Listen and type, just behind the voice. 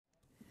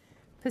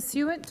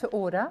Pursuant to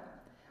order,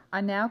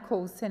 I now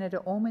call Senator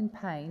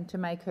Allman-Payne to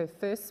make her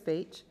first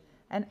speech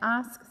and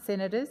ask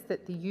senators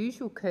that the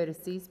usual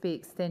courtesies be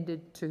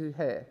extended to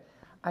her.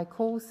 I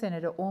call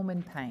Senator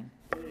Allman-Payne.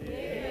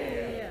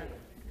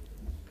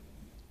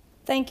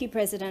 Thank you,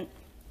 President.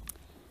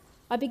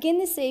 I begin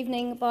this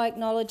evening by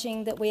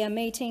acknowledging that we are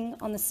meeting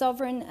on the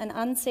sovereign and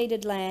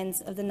unceded lands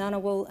of the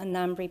Ngunnawal and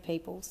Ngambri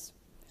peoples.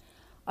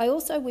 I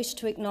also wish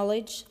to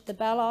acknowledge the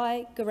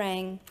Balai,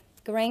 Gurang,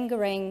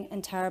 Garang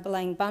and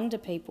Tarabalang Bunda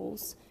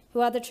peoples,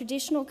 who are the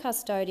traditional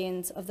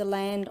custodians of the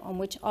land on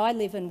which I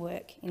live and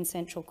work in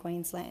central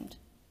Queensland.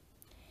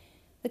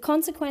 The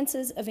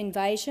consequences of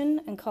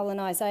invasion and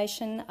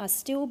colonisation are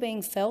still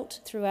being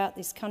felt throughout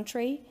this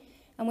country,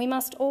 and we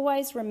must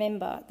always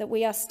remember that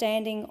we are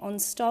standing on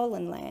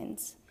stolen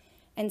lands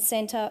and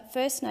centre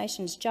First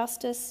Nations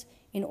justice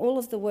in all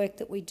of the work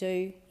that we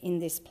do in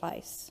this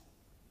place.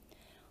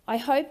 I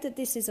hope that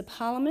this is a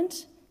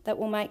parliament that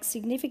will make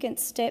significant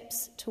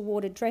steps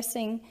toward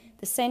addressing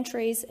the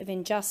centuries of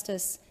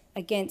injustice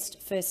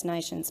against First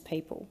Nations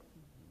people.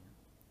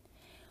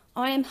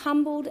 I am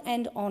humbled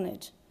and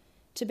honoured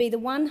to be the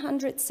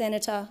 100th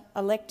senator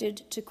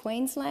elected to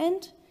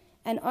Queensland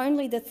and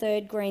only the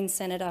 3rd Green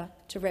senator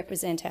to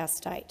represent our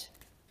state.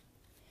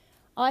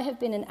 I have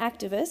been an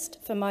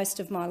activist for most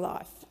of my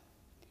life.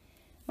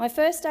 My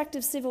first act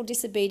of civil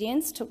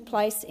disobedience took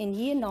place in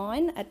Year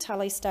 9 at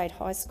Tully State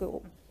High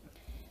School.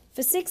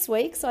 For 6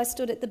 weeks, I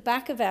stood at the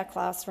back of our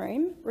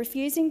classroom,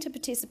 refusing to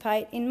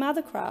participate in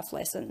mothercraft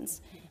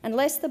lessons,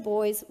 unless the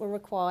boys were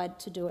required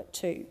to do it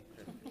too.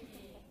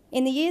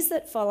 In the years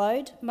that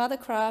followed,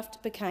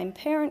 mothercraft became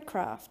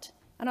parentcraft,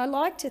 and I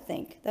like to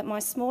think that my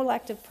small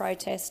act of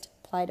protest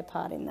played a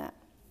part in that.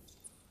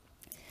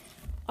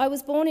 I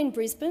was born in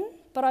Brisbane,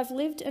 but I've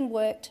lived and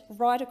worked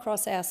right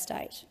across our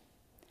state.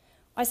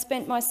 I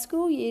spent my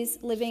school years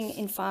living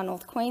in far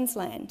north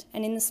Queensland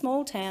and in the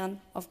small town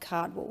of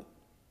Cardwell.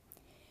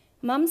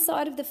 Mum's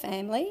side of the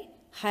family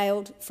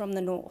hailed from the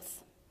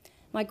north.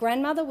 My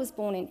grandmother was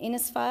born in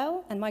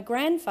Innisfail and my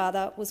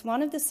grandfather was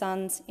one of the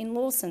sons in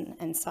Lawson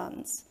and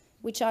Sons,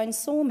 which owned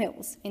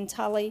sawmills in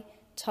Tully,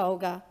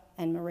 Tolga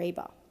and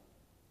Mareeba.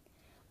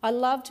 I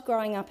loved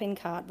growing up in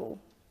Cardwell.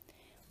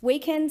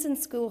 Weekends and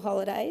school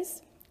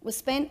holidays were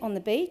spent on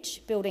the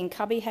beach, building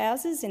cubby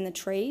houses in the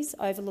trees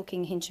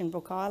overlooking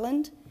Hinchinbrook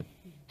Island,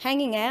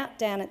 hanging out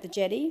down at the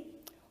jetty,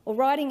 or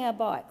riding our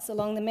bikes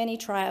along the many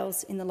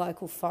trails in the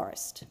local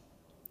forest.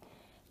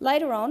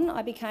 Later on,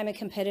 I became a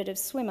competitive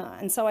swimmer,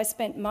 and so I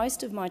spent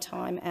most of my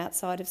time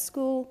outside of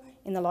school,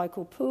 in the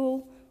local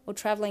pool, or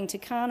travelling to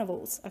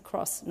carnivals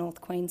across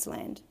North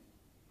Queensland.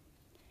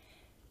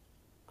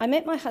 I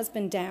met my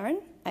husband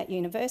Darren at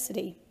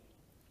university.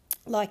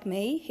 Like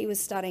me, he was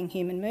studying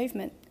human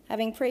movement,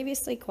 having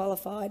previously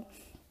qualified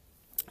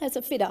as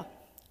a fitter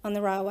on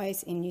the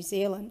railways in New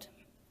Zealand.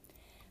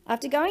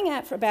 After going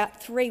out for about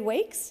 3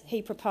 weeks,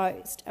 he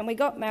proposed, and we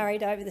got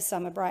married over the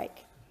summer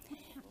break.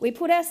 We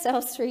put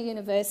ourselves through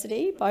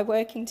university by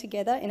working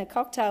together in a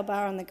cocktail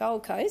bar on the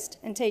Gold Coast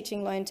and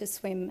teaching Learn to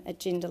Swim at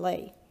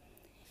Jindalee.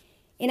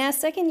 In our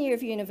second year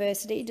of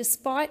university,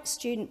 despite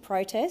student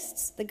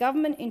protests, the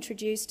government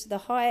introduced the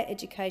Higher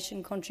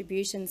Education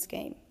Contribution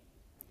Scheme.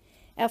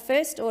 Our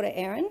first daughter,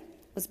 Erin,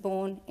 was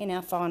born in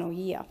our final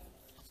year.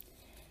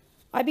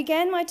 I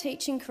began my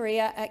teaching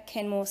career at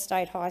Kenmore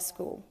State High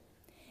School.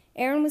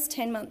 Erin was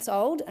 10 months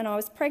old and I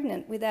was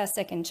pregnant with our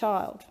second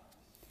child.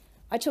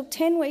 I took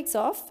 10 weeks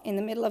off in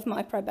the middle of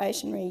my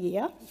probationary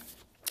year,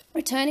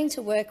 returning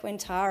to work when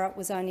Tara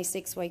was only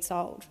 6 weeks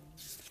old.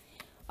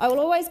 I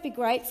will always be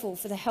grateful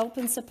for the help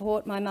and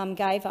support my mum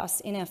gave us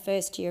in our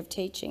first year of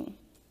teaching.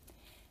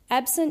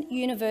 Absent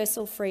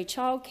universal free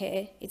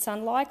childcare, it's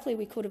unlikely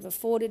we could have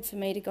afforded for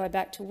me to go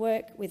back to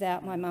work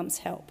without my mum's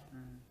help.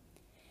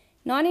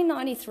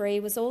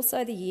 1993 was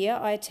also the year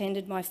I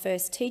attended my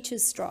first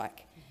teachers'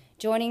 strike,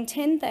 joining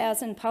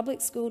 10,000 public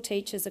school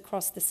teachers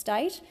across the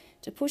state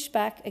to push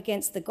back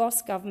against the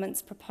Goss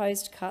government's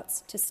proposed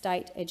cuts to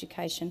state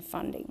education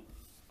funding.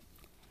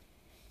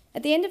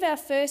 At the end of our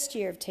first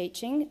year of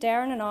teaching,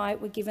 Darren and I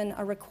were given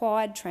a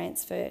required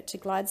transfer to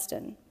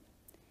Gladstone.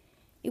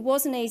 It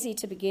wasn't easy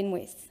to begin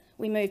with.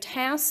 We moved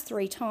house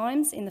 3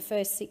 times in the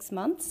first 6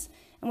 months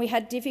and we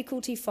had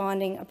difficulty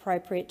finding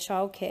appropriate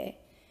childcare,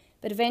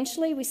 but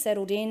eventually we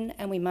settled in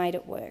and we made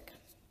it work.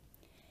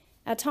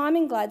 Our time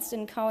in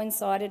Gladstone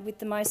coincided with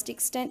the most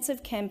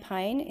extensive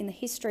campaign in the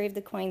history of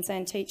the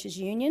Queensland Teachers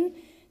Union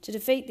to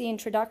defeat the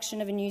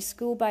introduction of a new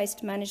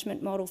school-based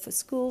management model for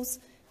schools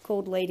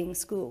called Leading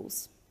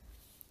Schools.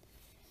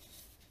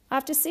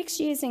 After 6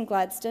 years in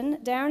Gladstone,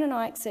 Darren and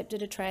I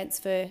accepted a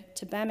transfer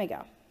to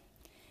Bamaga.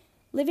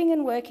 Living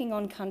and working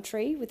on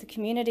country with the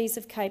communities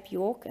of Cape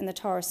York and the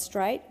Torres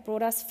Strait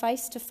brought us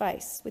face to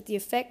face with the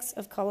effects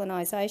of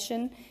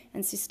colonisation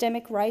and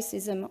systemic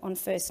racism on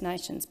First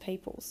Nations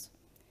peoples.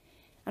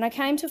 And I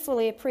came to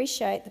fully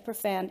appreciate the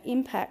profound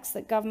impacts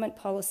that government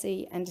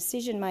policy and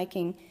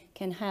decision-making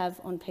can have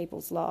on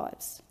people's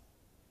lives.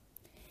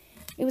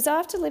 It was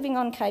after living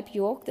on Cape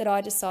York that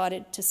I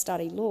decided to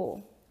study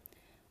law.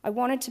 I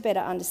wanted to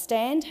better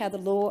understand how the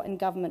law and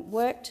government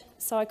worked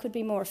so I could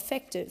be more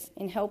effective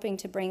in helping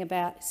to bring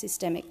about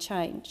systemic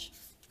change.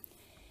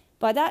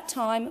 By that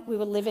time, we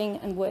were living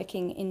and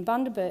working in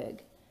Bundaberg,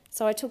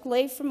 so I took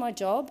leave from my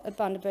job at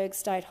Bundaberg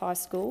State High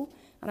School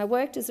and I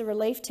worked as a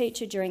relief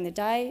teacher during the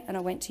day and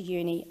I went to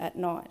uni at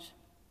night.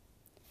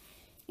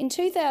 In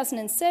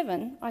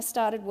 2007, I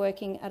started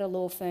working at a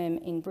law firm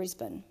in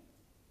Brisbane.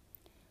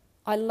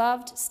 I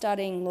loved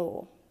studying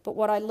law, but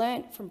what I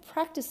learnt from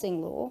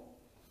practising law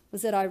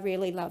was that I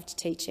really loved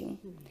teaching.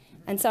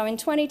 And so in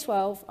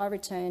 2012, I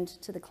returned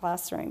to the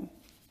classroom.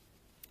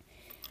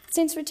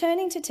 Since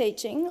returning to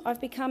teaching, I've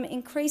become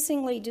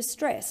increasingly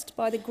distressed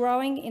by the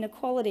growing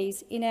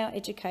inequalities in our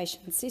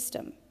education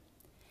system.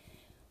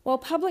 While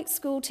public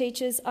school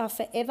teachers are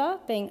forever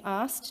being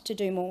asked to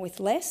do more with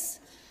less,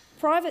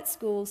 private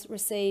schools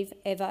receive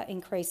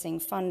ever-increasing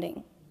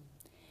funding.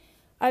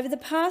 Over the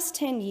past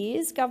 10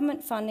 years,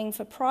 government funding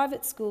for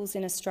private schools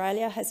in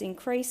Australia has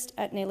increased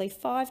at nearly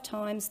 5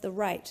 times the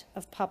rate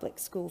of public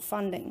school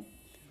funding.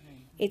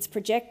 It's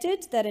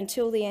projected that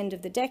until the end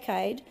of the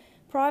decade,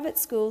 private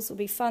schools will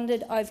be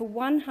funded over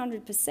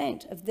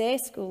 100% of their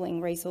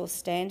schooling resource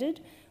standard,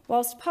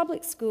 whilst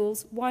public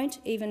schools won't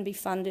even be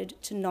funded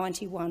to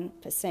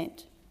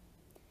 91%.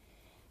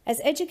 As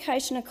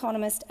education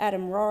economist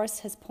Adam Rorris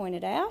has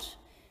pointed out,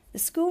 the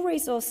school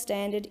resource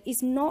standard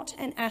is not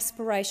an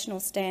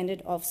aspirational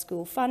standard of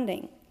school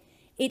funding.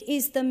 It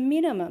is the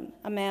minimum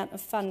amount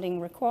of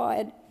funding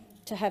required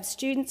to have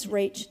students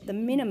reach the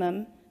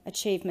minimum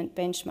achievement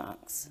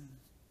benchmarks.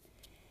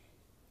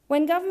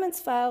 When governments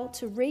fail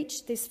to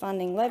reach this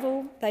funding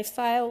level, they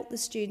fail the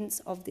students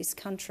of this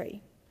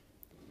country.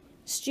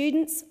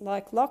 Students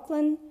like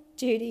Lachlan,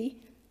 Judy,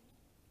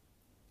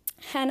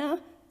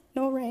 Hannah,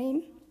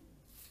 Noreen,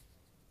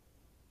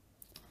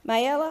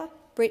 Mayella,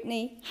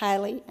 Brittany,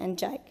 Hayley and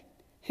Jake,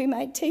 who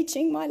made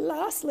teaching my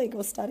last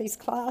legal studies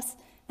class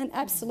an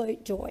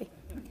absolute joy,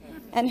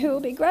 and who will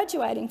be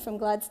graduating from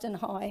Gladstone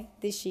High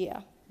this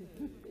year.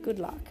 Good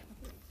luck.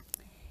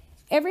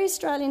 Every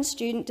Australian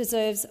student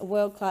deserves a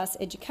world-class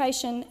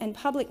education, and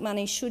public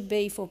money should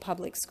be for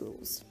public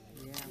schools.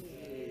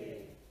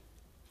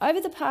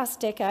 Over the past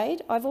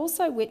decade, I've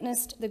also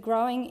witnessed the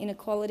growing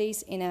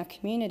inequalities in our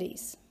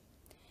communities.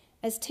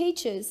 As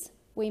teachers,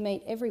 we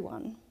meet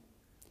everyone.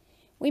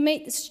 We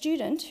meet the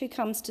student who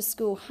comes to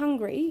school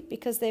hungry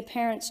because their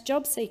parents'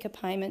 job seeker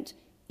payment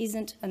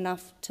isn't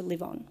enough to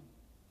live on.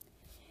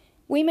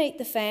 We meet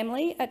the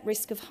family at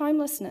risk of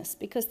homelessness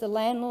because the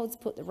landlords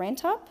put the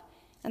rent up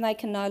and they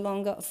can no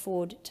longer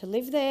afford to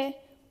live there,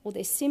 or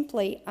there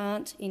simply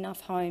aren't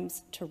enough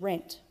homes to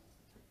rent.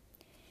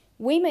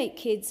 We meet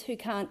kids who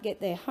can't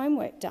get their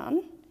homework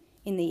done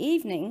in the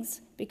evenings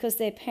because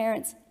their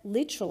parents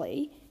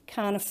literally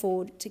can't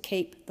afford to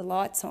keep the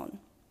lights on.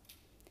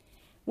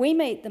 We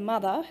meet the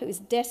mother who is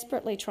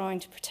desperately trying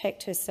to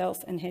protect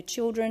herself and her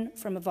children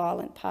from a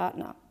violent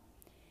partner.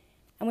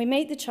 And we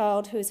meet the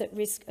child who is at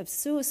risk of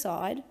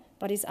suicide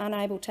but is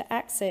unable to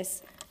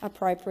access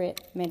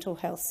appropriate mental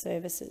health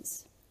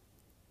services.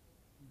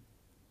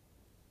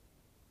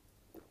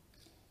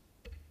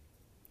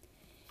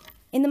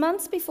 In the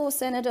months before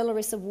Senator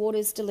Larissa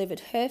Waters delivered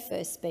her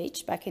first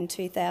speech back in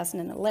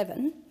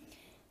 2011,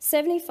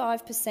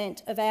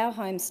 75% of our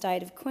home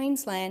state of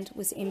Queensland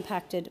was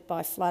impacted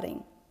by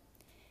flooding.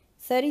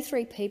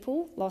 33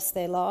 people lost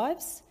their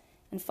lives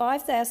and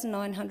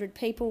 5,900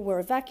 people were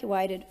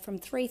evacuated from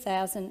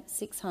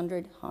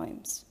 3,600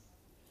 homes.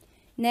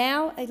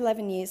 Now,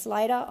 11 years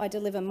later, I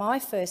deliver my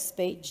first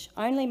speech,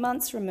 only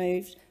months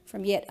removed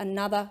from yet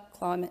another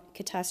climate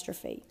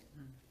catastrophe.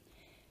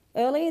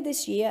 Earlier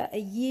this year, a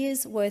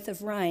year's worth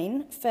of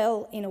rain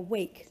fell in a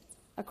week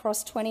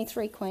across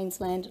 23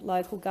 Queensland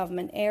local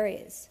government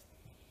areas.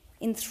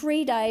 In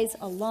 3 days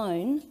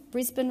alone,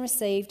 Brisbane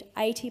received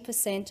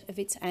 80% of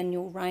its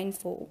annual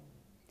rainfall.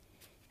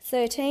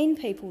 13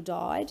 people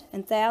died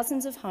and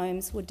thousands of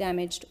homes were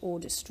damaged or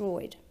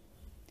destroyed.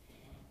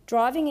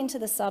 Driving into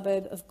the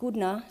suburb of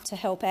Goodna to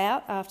help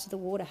out after the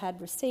water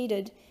had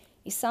receded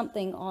is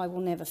something I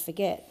will never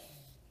forget.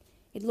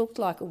 It looked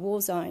like a war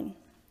zone,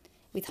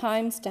 with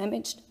homes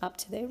damaged up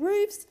to their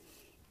roofs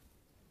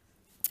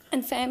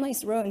and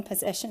families' ruined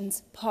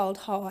possessions piled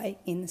high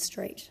in the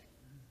street.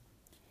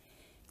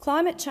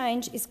 Climate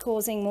change is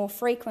causing more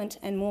frequent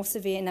and more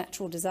severe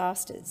natural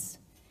disasters.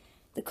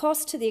 The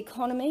cost to the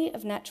economy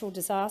of natural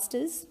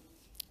disasters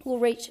will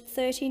reach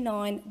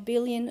 $39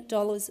 billion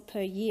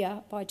per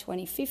year by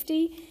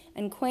 2050,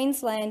 and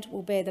Queensland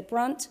will bear the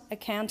brunt,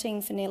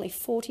 accounting for nearly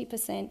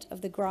 40%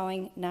 of the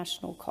growing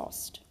national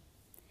cost.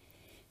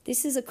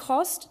 This is a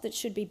cost that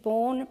should be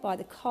borne by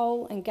the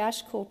coal and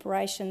gas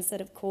corporations that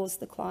have caused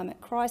the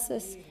climate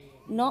crisis,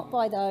 not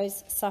by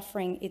those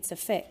suffering its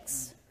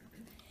effects.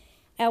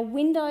 Our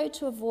window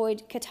to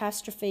avoid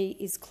catastrophe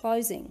is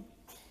closing.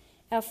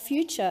 Our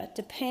future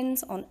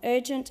depends on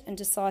urgent and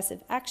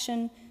decisive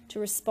action to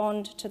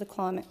respond to the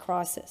climate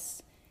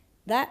crisis.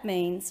 That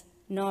means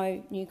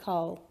no new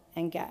coal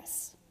and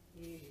gas.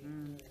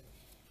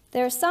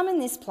 There are some in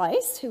this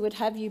place who would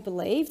have you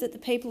believe that the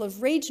people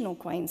of regional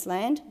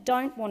Queensland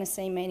don't want to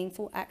see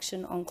meaningful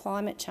action on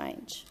climate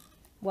change.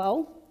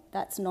 Well,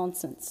 that's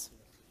nonsense.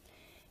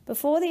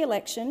 Before the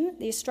election,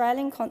 the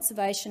Australian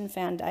Conservation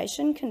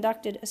Foundation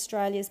conducted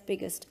Australia's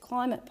biggest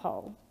climate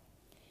poll.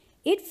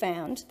 It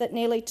found that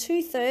nearly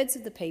 2/3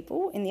 of the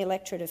people in the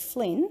electorate of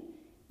Flynn,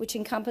 which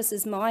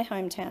encompasses my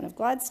hometown of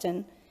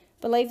Gladstone,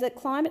 believe that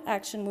climate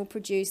action will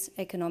produce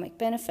economic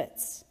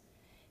benefits.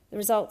 The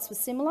results were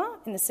similar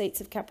in the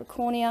seats of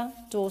Capricornia,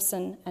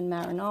 Dawson and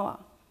Maranoa.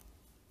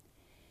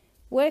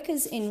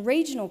 Workers in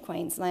regional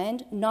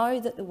Queensland know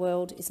that the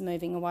world is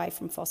moving away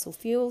from fossil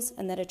fuels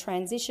and that a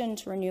transition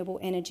to renewable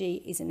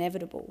energy is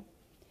inevitable.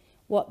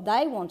 What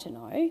they want to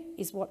know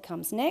is what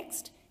comes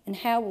next and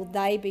how will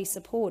they be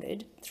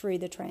supported through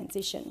the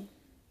transition.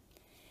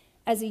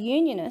 As a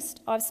unionist,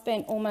 I've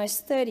spent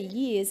almost 30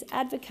 years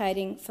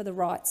advocating for the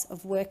rights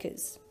of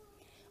workers.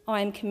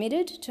 I am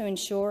committed to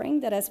ensuring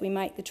that as we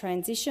make the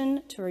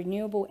transition to a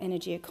renewable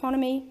energy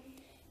economy,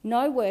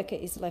 no worker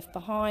is left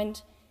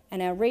behind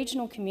and our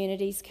regional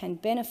communities can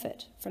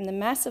benefit from the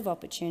massive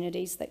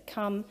opportunities that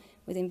come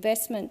with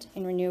investment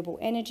in renewable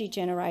energy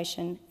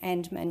generation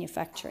and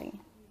manufacturing.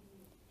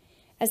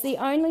 As the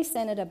only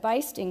senator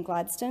based in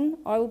Gladstone,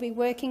 I will be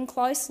working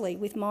closely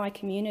with my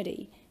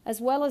community,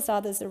 as well as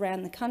others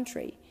around the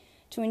country,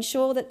 to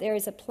ensure that there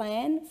is a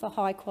plan for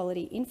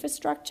high-quality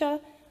infrastructure,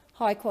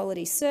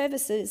 high-quality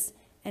services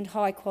and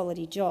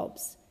high-quality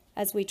jobs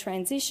as we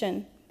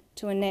transition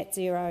to a net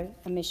zero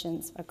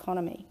emissions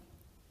economy.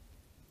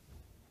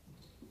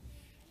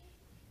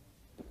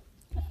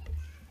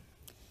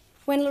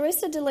 When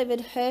Larissa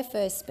delivered her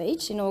first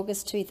speech in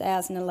August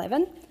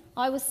 2011,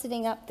 I was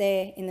sitting up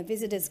there in the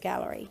visitors'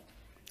 gallery.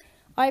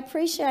 I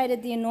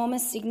appreciated the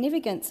enormous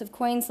significance of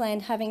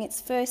Queensland having its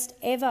first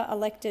ever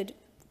elected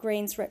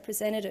Greens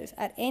representative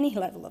at any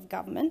level of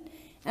government,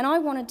 and I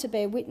wanted to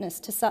bear witness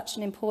to such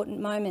an important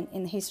moment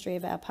in the history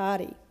of our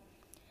party.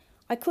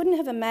 I couldn't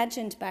have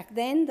imagined back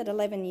then that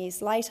 11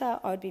 years later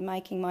I would be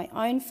making my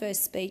own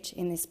first speech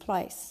in this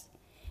place,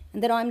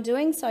 and that I'm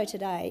doing so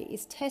today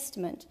is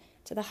testament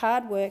to the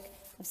hard work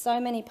of so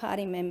many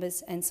party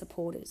members and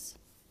supporters.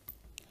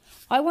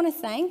 I want to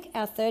thank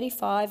our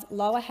 35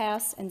 lower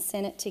house and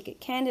Senate ticket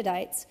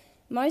candidates,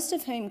 most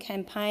of whom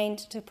campaigned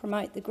to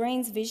promote the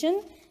Greens'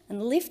 vision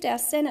and lift our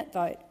Senate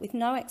vote with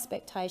no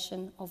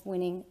expectation of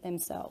winning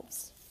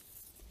themselves.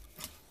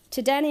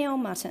 To Danielle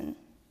Mutton,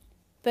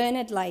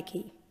 Bernard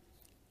Lakey,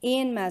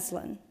 Ian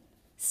Maslin,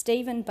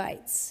 Stephen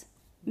Bates,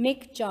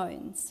 Mick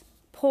Jones,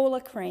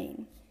 Paula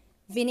Crean,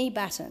 Vinnie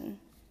Batten,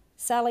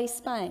 Sally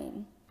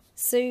Spain,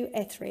 Sue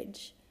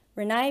Etheridge,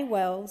 Renee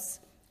Wells,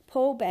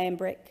 Paul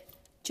Bambrick,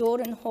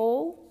 Jordan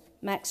Hall,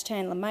 Max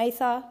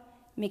Chandler-Mather,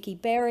 Mickey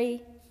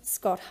Berry,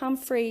 Scott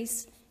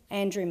Humphreys,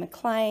 Andrew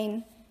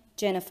McLean,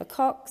 Jennifer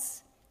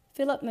Cox,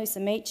 Philip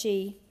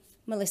Musamichi,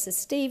 Melissa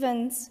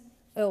Stevens,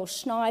 Earl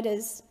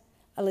Schneiders,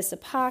 Alyssa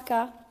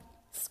Parker,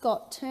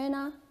 Scott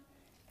Turner,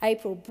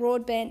 April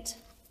Broadbent,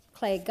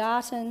 Claire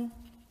Garton,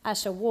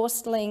 Asha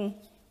Worstling,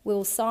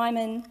 Will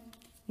Simon,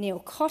 Neil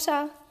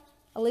Cotter,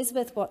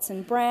 Elizabeth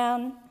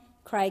Watson-Brown,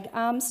 Craig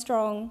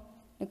Armstrong,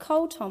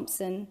 Nicole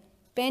Thompson,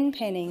 Ben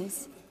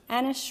Pennings,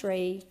 Anna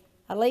Shree,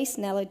 Elise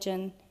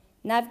Nelligan,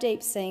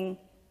 Navdeep Singh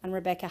and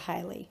Rebecca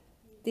Haley.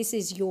 This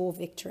is your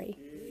victory.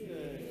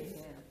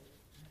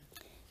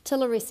 Yeah. To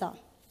Larissa,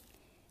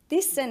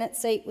 this Senate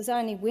seat was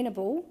only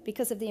winnable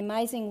because of the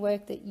amazing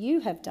work that you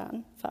have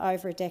done for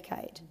over a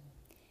decade.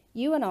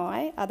 You and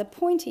I are the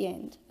pointy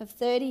end of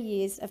 30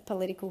 years of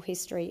political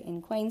history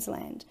in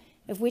Queensland,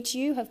 of which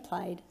you have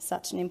played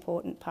such an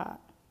important part.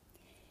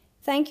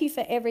 Thank you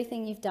for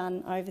everything you've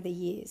done over the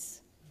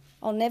years.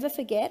 I'll never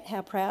forget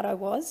how proud I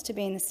was to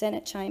be in the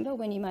Senate chamber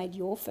when you made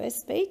your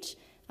first speech,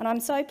 and I'm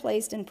so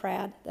pleased and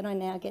proud that I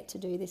now get to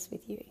do this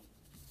with you.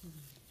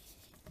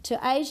 To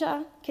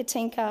Asia,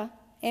 Katinka,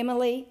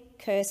 Emily,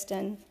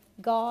 Kirsten,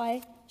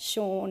 Guy,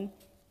 Sean,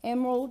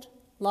 Emerald,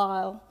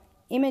 Lyle,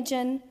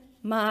 Imogen,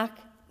 Mark,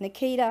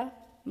 Nikita,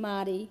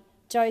 Marty,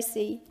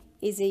 Josie,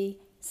 Izzy,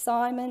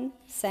 Simon,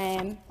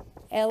 Sam,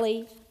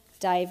 Ellie,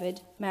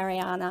 David,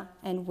 Mariana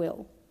and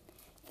Will.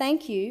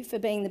 Thank you for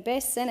being the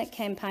best Senate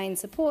campaign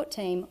support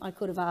team I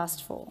could have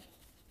asked for.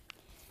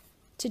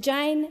 To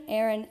Jane,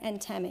 Erin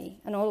and Tammy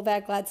and all of our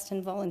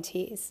Gladstone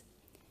volunteers,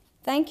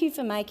 thank you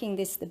for making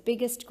this the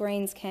biggest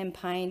Greens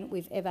campaign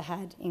we've ever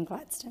had in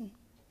Gladstone.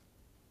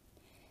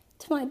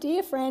 To my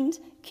dear friend,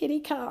 Kitty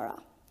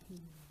Cara,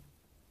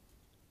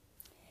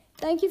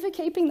 thank you for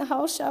keeping the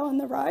whole show on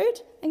the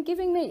road and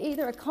giving me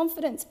either a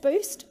confidence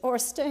boost or a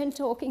stern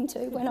talking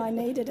to when I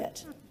needed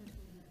it.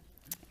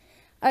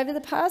 Over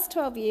the past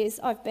 12 years,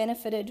 I've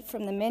benefited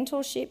from the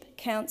mentorship,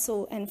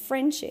 counsel and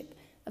friendship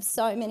of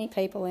so many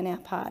people in our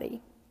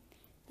party.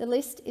 The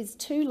list is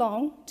too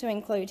long to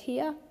include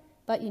here,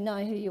 but you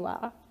know who you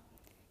are.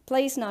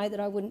 Please know that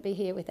I wouldn't be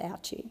here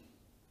without you.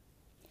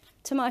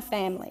 To my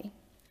family,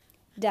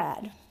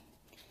 Dad,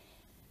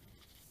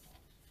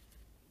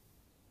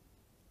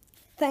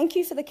 Thank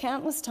you for the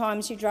countless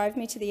times you drove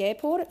me to the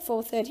airport at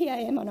 4:30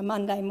 a.m. on a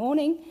Monday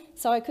morning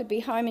so I could be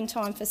home in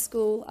time for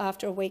school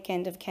after a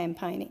weekend of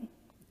campaigning.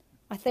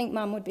 I think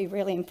Mum would be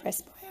really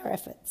impressed by our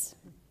efforts.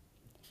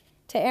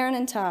 To Erin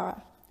and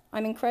Tara,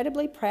 I'm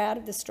incredibly proud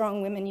of the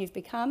strong women you've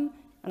become,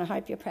 and I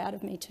hope you're proud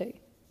of me too.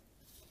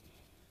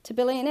 To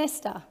Billy and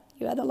Esther,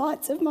 you are the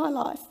lights of my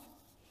life.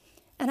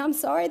 And I'm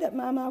sorry that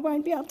Mum, I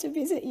won't be able to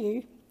visit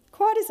you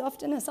quite as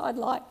often as I'd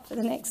like for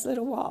the next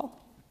little while.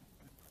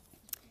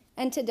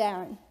 And to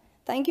Darren,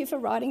 thank you for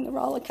riding the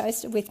roller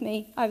coaster with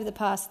me over the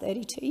past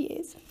 32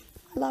 years.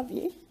 I love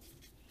you.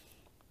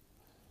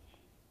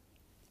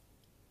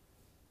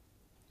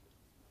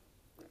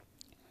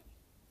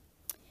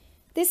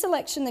 This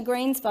election, the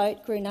Greens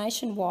vote grew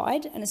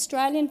nationwide and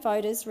Australian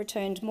voters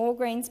returned more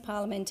Greens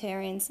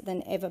parliamentarians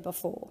than ever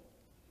before.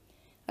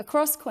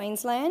 Across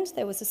Queensland,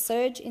 there was a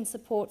surge in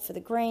support for the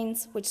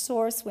Greens, which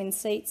saw us win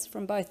seats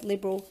from both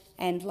Liberal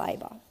and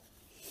Labor.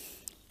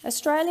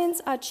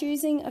 Australians are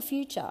choosing a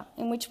future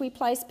in which we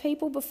place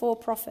people before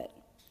profit.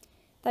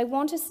 They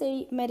want to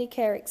see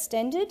Medicare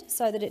extended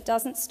so that it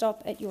doesn't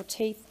stop at your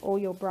teeth or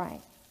your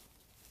brain.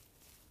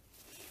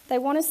 They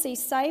want to see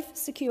safe,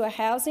 secure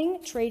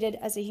housing treated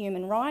as a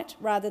human right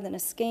rather than a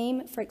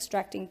scheme for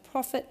extracting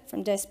profit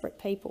from desperate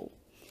people.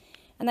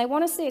 And they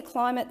want to see a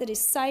climate that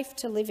is safe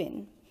to live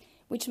in,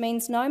 which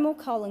means no more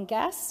coal and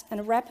gas and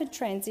a rapid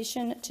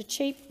transition to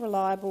cheap,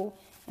 reliable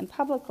and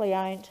publicly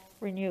owned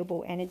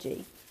renewable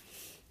energy.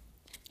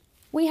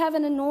 We have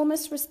an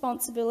enormous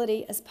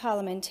responsibility as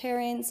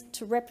parliamentarians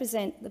to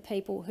represent the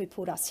people who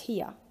put us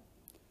here.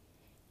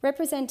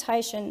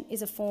 Representation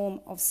is a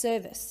form of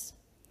service.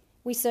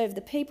 We serve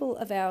the people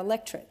of our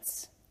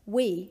electorates.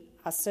 We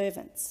are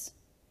servants.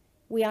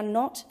 We are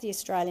not the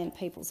Australian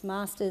people's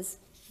masters,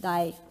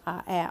 they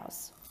are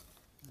ours.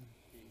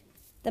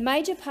 The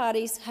major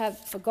parties have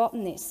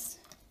forgotten this.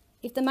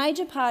 If the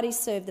major parties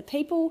serve the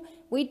people,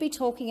 we'd be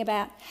talking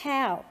about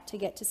how to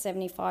get to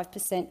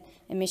 75%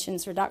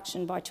 emissions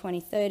reduction by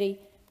 2030,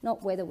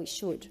 not whether we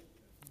should.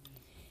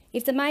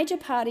 If the major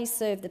parties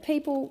serve the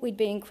people, we'd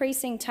be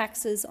increasing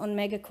taxes on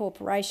mega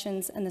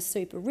corporations and the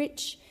super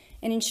rich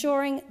and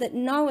ensuring that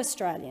no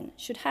Australian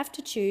should have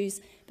to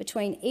choose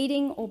between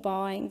eating or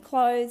buying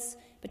clothes,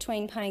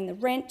 between paying the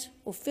rent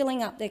or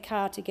filling up their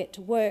car to get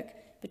to work,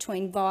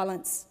 between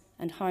violence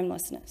and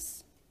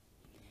homelessness.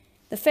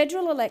 The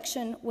federal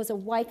election was a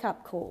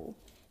wake-up call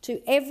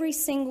to every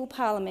single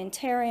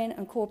parliamentarian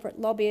and corporate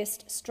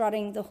lobbyist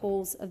strutting the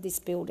halls of this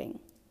building.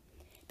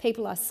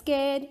 People are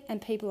scared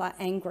and people are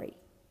angry.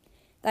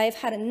 They have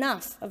had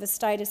enough of a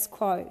status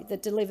quo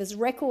that delivers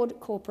record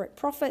corporate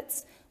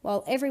profits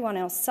while everyone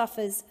else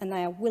suffers, and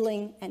they are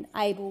willing and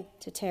able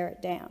to tear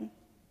it down.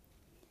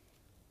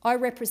 I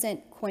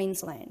represent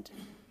Queensland.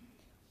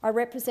 I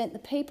represent the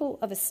people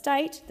of a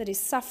state that is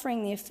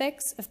suffering the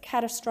effects of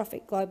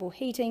catastrophic global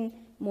heating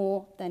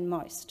more than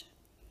most.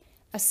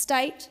 A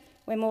state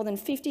where more than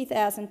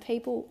 50,000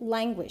 people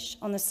languish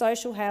on the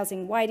social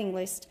housing waiting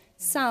list,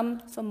 some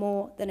for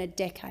more than a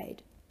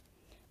decade.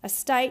 A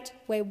state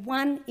where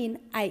 1 in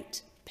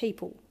 8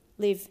 people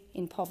live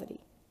in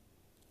poverty.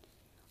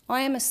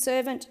 I am a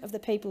servant of the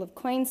people of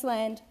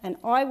Queensland, and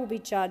I will be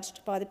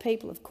judged by the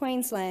people of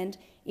Queensland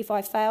if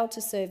I fail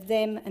to serve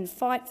them and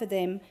fight for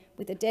them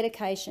with the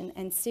dedication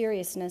and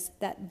seriousness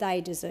that they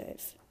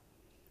deserve.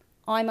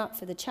 I'm up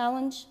for the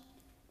challenge.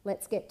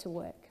 Let's get to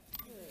work.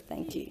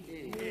 Thank you.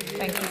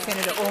 Thank you,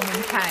 Senator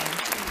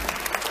Allman-Payne.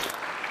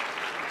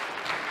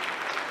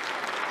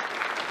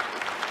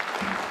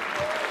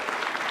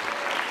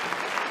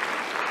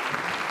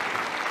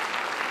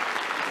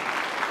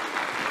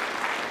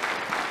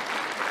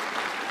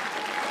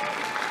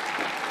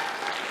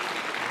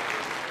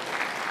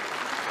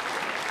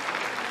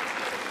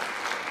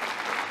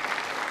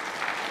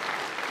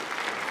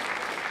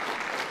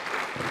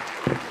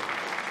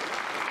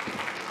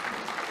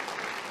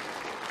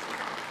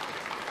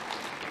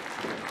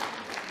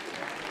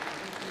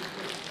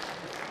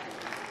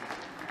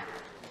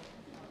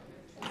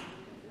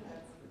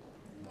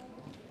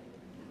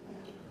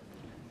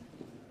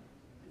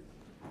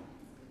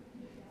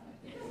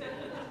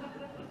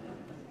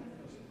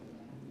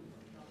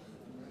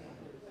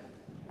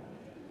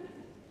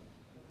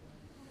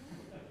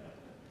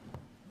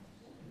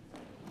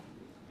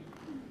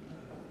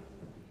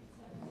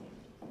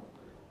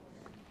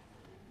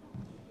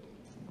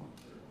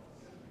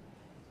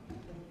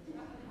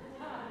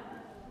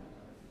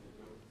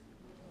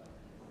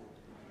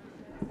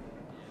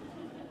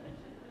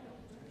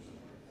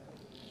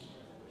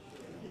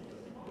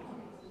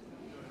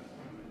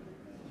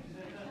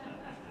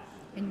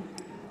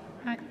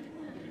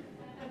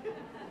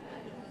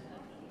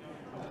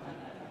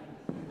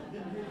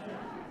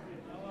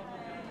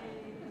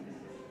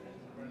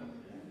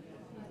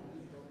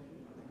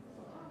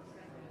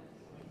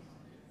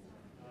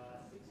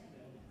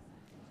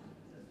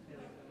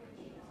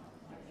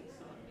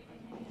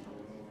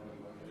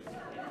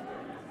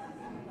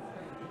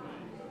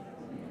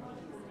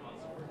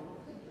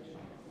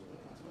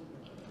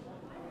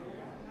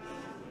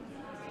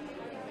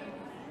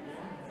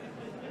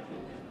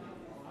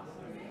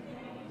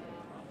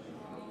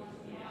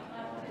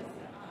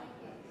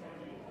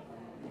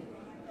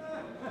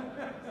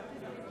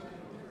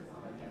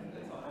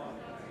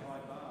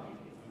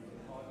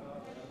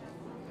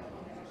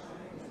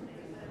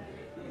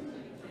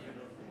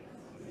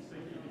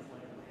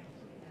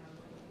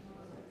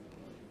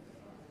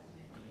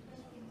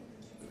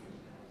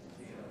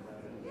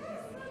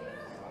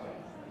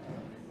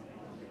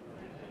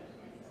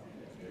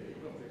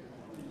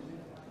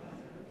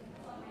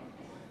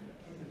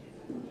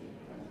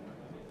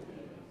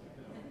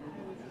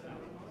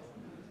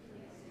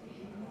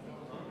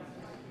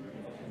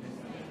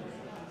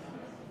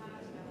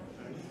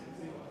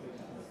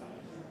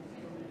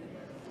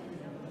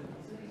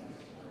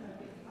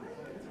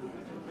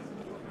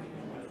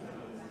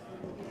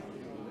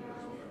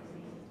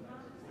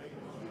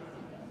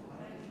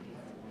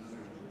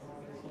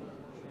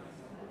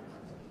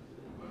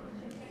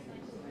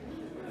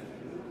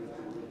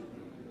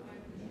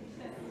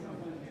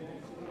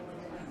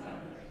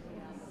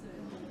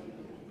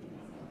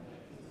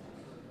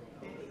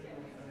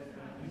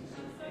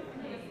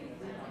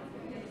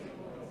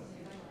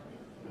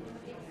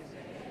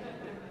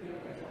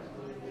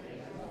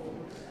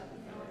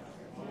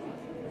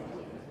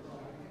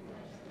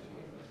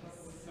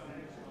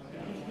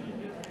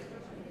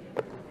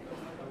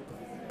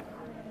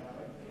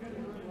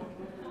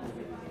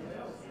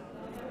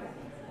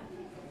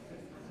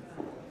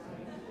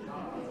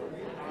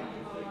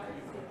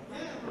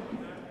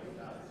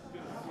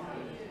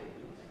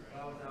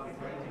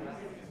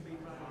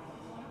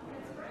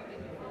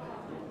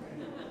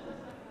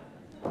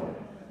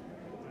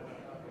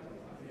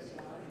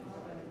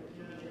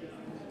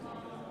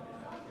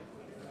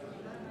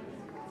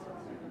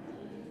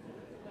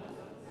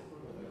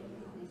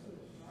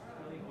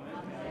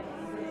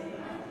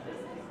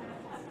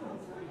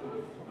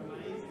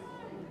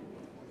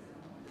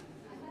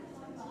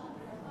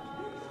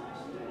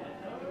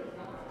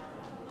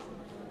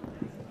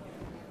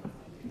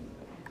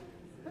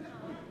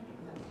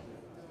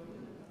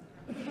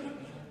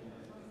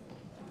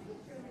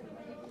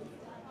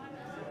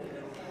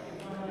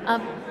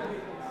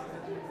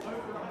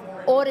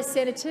 Order,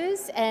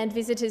 senators and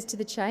visitors to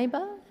the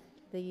chamber.